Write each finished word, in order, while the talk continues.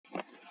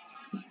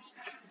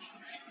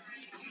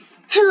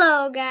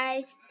Hello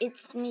guys,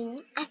 it's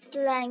me,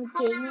 Aslan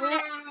Gamer.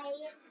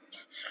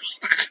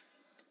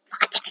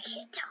 What are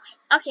you doing?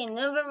 Okay,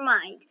 never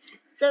mind.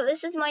 So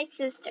this is my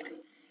sister.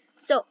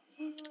 So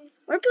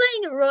we're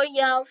playing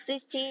Royale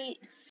City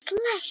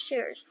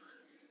Slashers.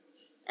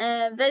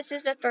 This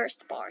is the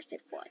first part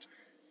of what.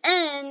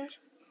 And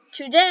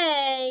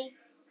today,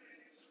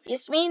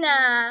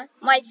 Yasmina,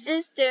 my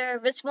sister,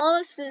 the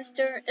smallest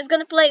sister, is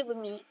gonna play with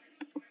me.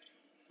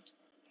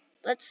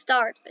 Let's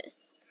start this.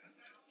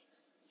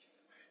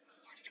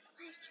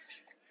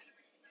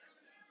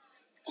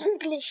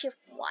 English of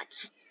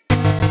what? You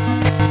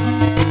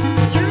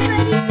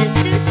ready,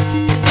 sister? To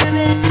do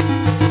this?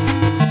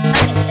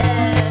 Okay,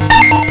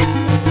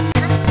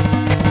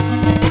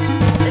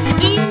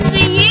 in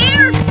the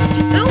year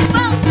 2000,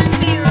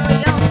 the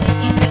Royale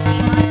City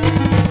became an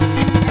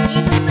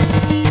evil man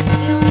named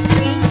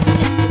created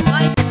a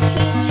device to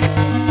change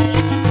human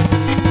DNA.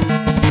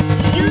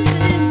 He used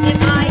this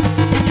device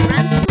to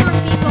transform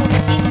people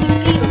into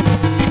billies.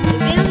 The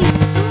billies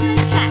soon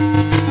attacked.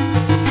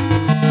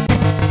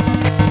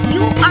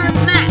 You are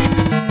Max,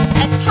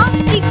 a top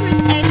secret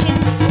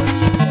agent for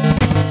Tooday.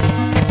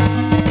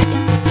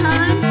 It's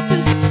time to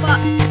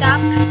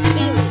stop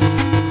Billy.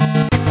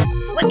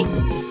 Wait,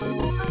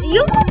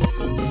 you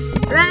see?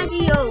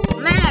 Radio,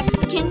 Max,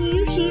 can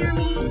you hear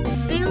me?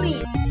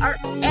 Billies are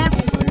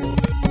everywhere.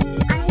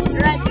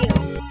 Radio,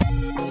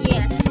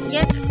 yes,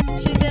 get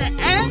to the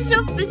end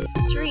of the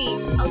street.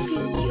 I'll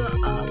pick you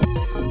up.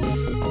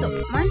 So,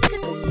 my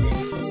tip is this.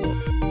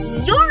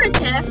 Your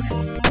attack?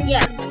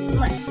 Yeah,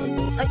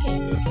 okay,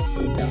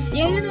 so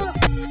you know,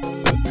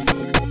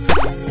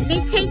 we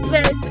take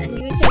this and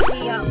you take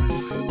the other.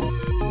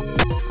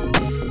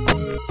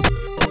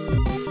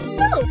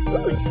 Oh,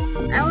 food!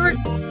 I want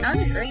a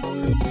drink.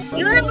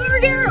 You want a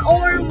burger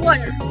or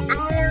water?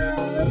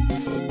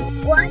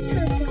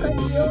 Water because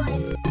you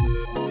like.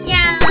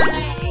 Yeah, I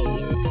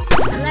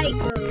like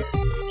burger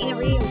in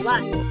real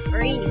life,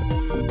 real.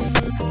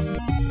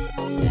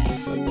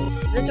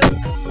 Okay.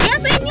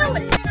 Yes, I knew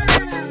it.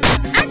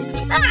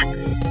 Attack!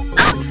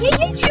 Oh, you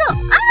jump!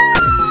 Ah!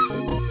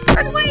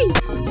 Run away!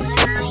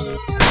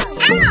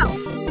 Ow!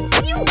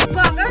 You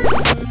bugger!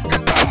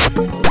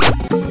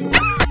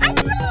 Ah, I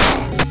know!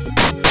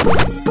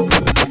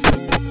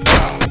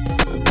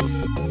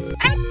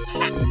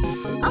 Attack!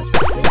 Oh,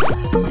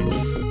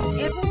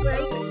 apple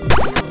breaks.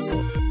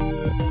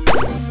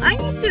 I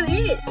need to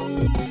eat.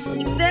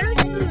 If there is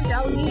food,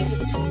 I'll give it.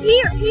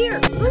 Here,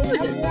 food!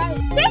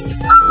 Take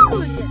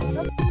food!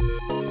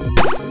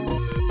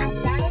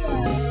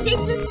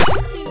 Take this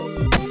one too.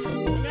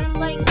 I don't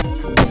like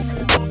meat.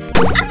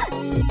 Ah!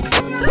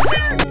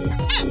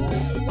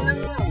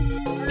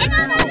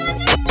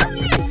 No,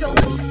 you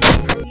don't.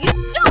 You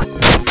don't.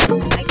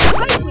 I can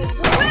fight with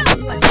the wild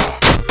one.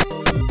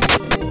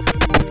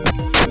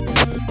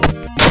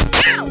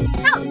 Ow!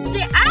 How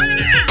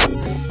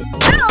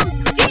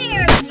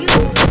dare you!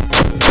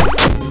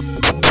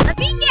 Let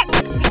me get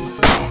this thing.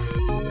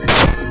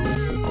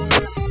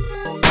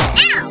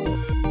 Ow!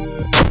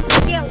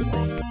 Get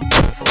away.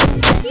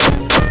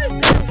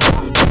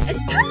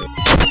 It's coming!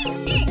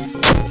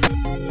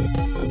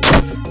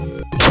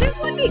 This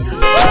would be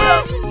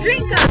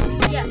drink up!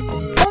 Yeah.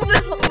 All the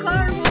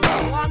car was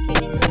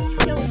walking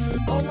and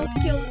almost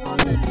killed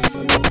one man.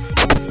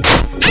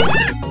 Ah!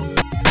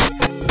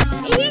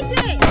 He hit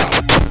me!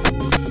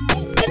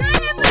 Can I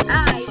have it? I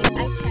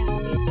can't.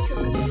 You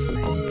took it.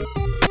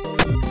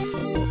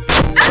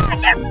 Ah!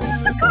 Careful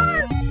with the car!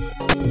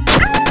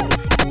 Ah!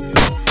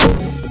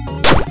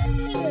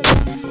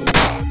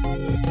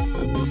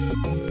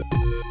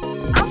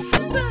 I'll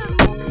choose a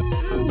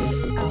food.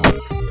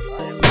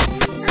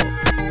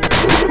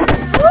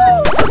 Oh,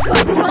 a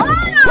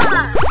katana!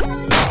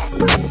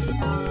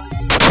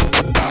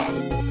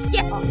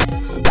 Yeah.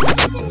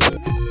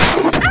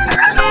 Ah,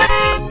 run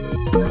away!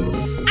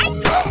 I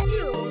told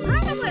you,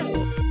 run away!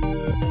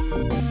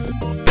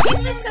 Give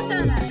this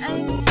katana.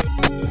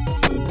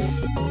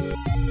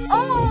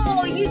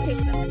 Oh, you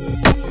take them.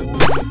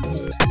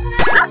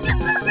 I'll just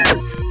move.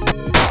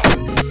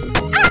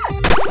 Ah!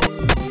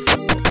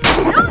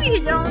 No, you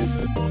don't.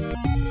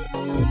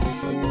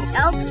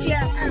 Help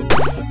you.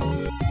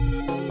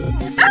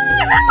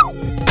 Ah, help!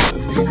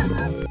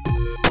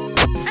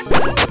 I'm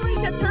probably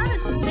katana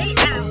to stay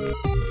down.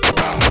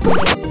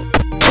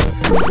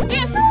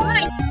 Yes,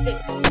 my stick.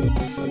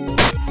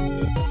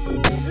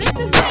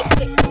 Mrs. My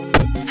stick.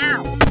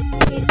 Ow.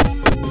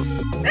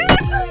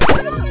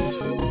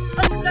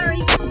 Oh,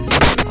 sorry.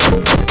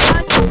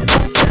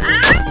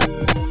 Ah!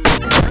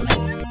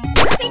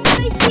 Take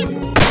my stick.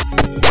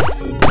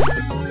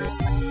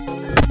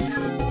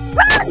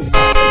 Run!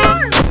 The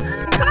car!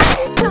 The car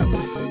needs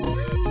someone.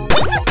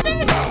 Take the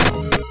stick!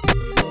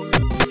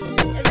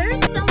 There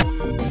is no...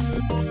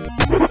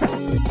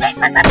 Take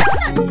my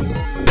katana!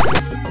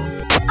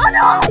 Oh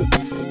no!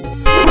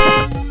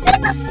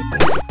 Take my food!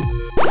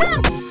 No!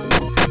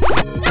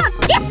 No!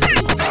 Get me!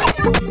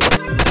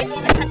 Give me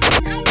the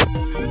katana!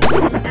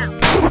 Ow.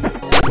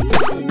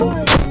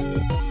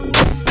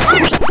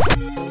 Hurry!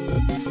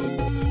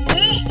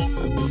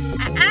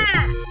 Yes!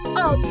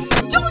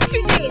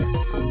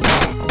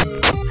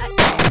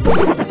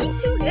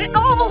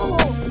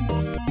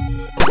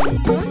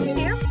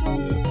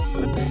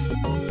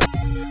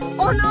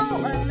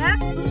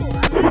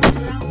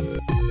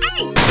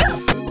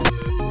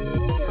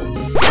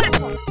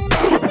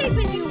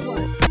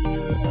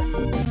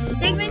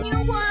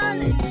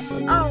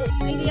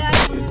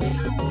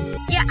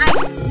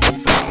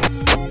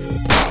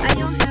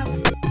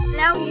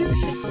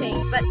 take,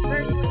 but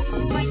first we need to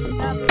find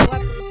another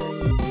weapon.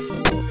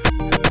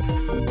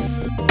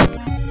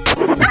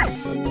 Ah!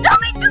 Don't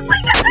be too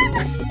quick!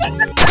 Take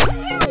the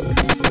fucking help!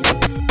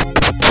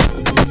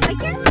 I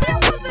can't deal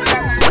with it!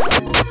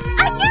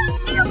 I can't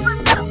deal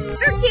with it!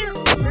 You're cute!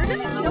 You're gonna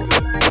kill me.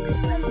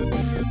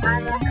 On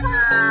the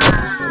car!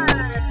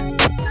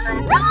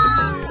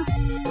 Run!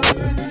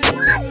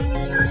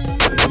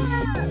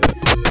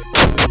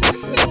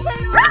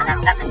 Run! I'm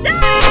gonna die!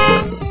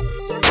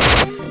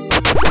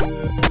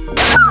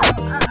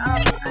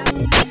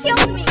 They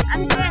killed me!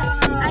 I'm dead!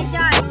 I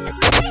died! At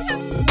least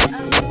I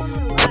have one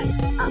more life.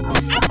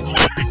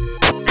 Attack!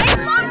 I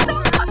lost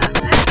all of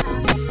them!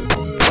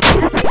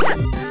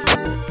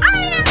 I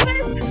am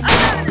gonna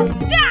die!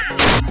 Die!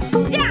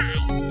 Die!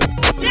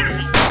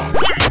 Die!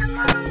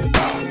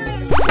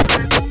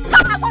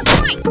 Come on, what's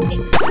my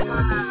thing?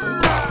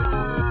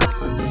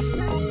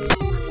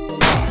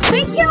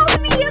 They killed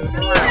me!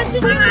 Yasmina!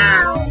 Did you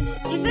know?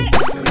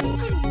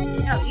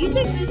 No, you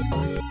take this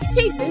one. You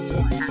take this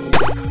one.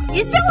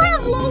 You still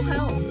have low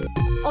health.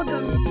 Oh,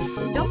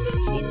 don't get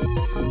cheated.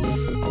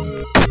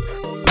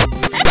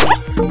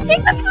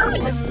 Take the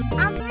food!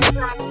 And this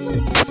one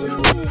to you.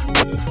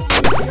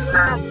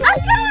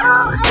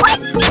 Why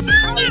did you do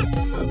it?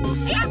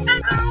 Yes, I'm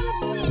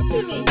going to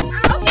me.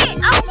 Okay,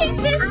 I'll take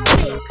this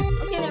stick.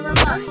 Okay, never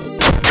mind.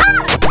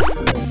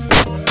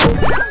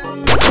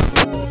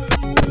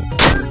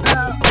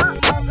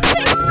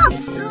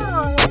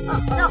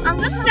 No, I'm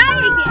gonna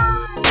die again.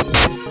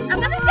 I'm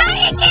gonna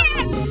die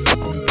again.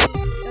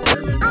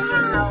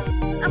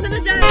 I'm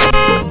gonna die.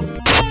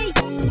 Yay!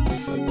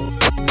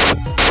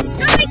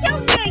 Somebody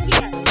killed me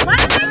again. Why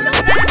am I so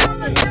bad at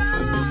this?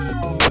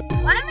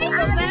 Why am I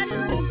so bad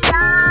at this?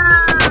 No!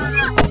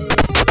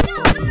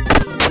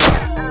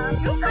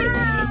 You're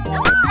crazy. No!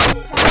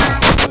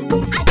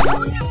 I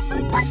told you.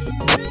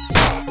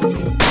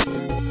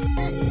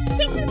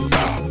 Take this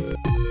back.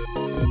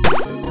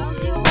 Don't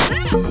deal with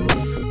that.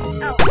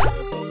 Oh.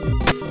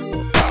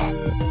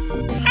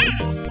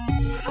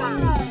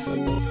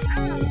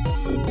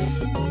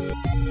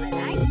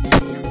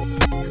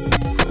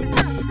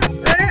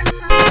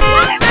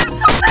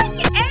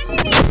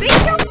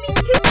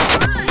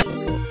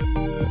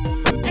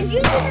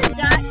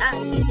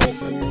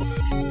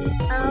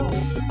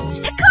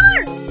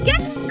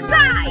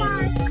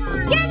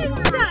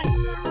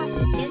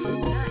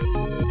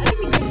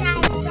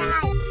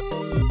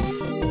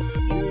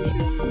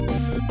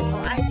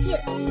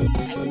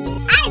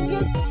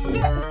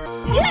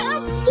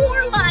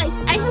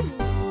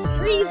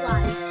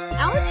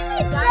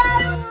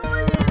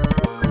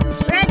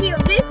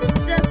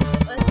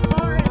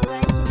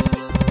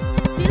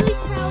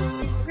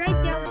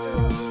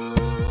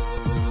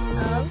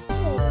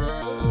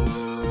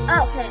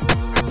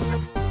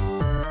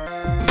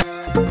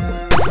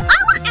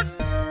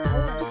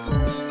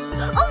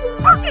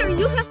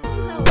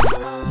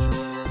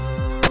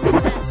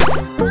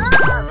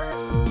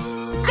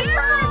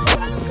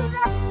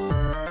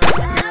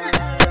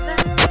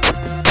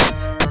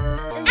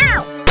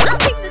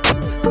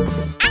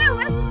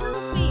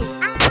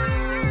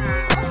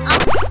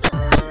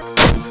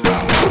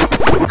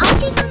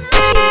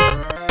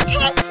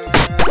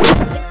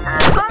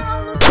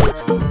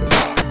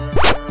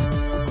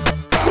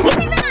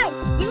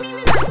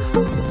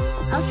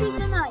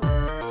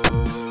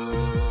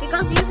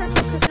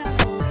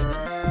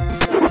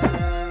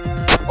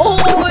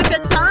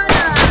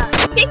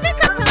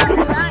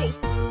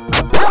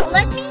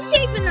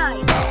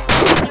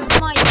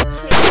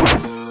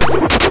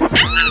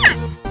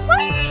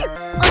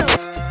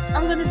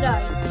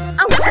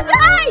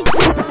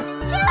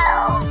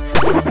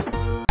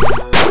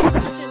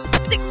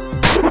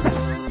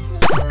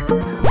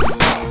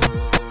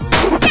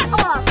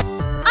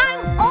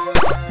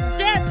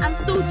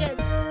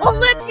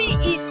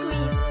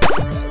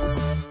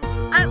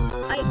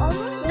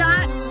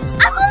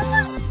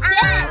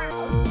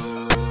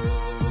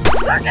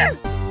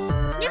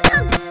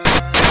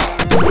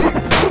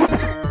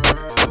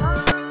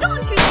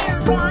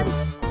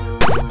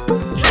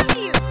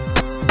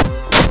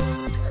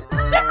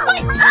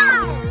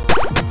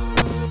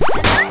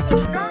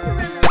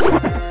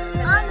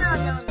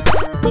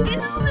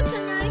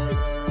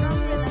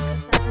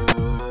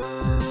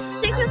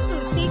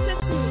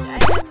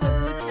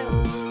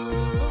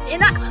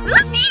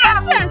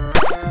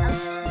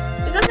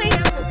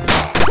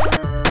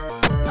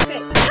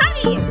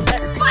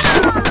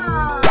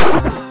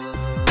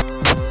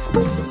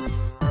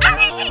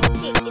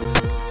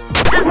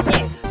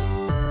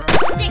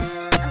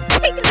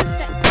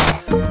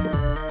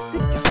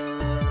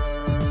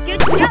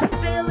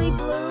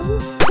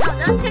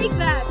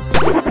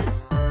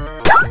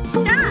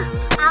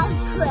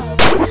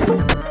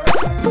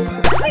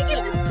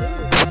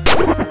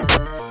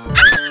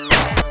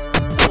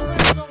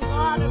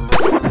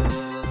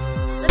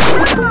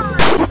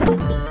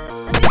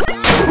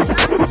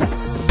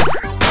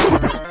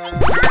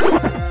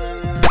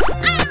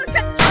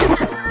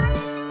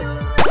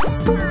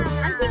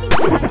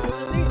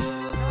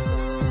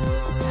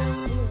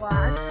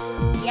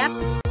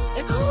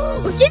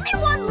 give me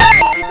 1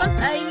 life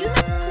because you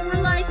have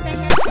 4 lives and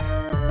then.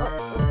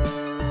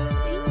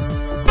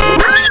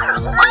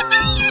 What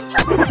are you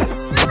doing?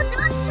 No,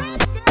 don't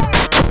take this.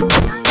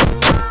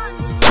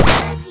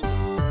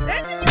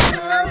 There's a new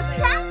katana.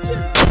 Thank you.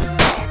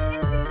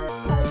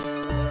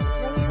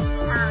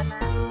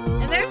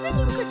 And there's a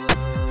new katana.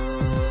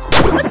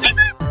 But take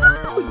my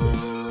food.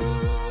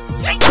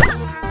 Drink it.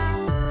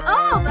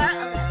 Oh, that.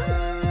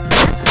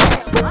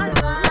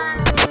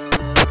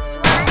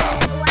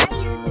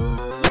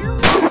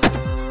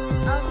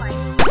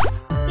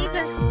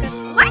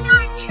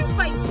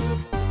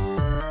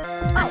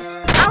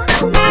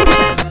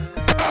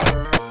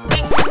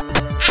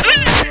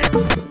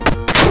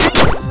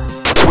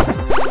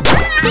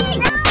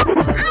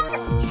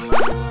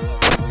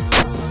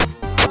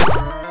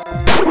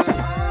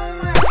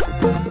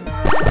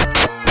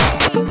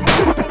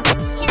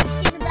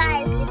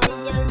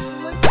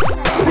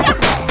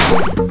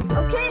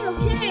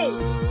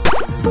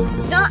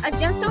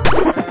 Just don't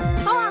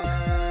talk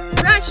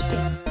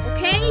Russian,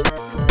 okay?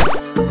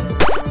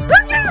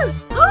 Burger!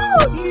 Oh,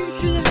 you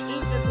shouldn't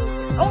eat the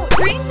burger. Oh,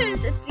 drink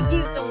this to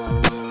give someone.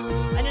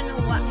 I don't know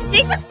why.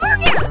 Take the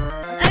burger!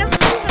 I have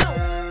no help.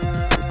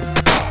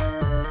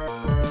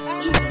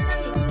 Easy.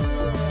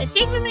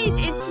 Take the meat,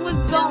 it's with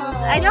bones.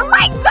 I don't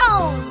like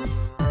bones!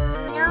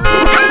 No!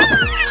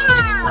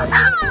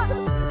 Ah! No!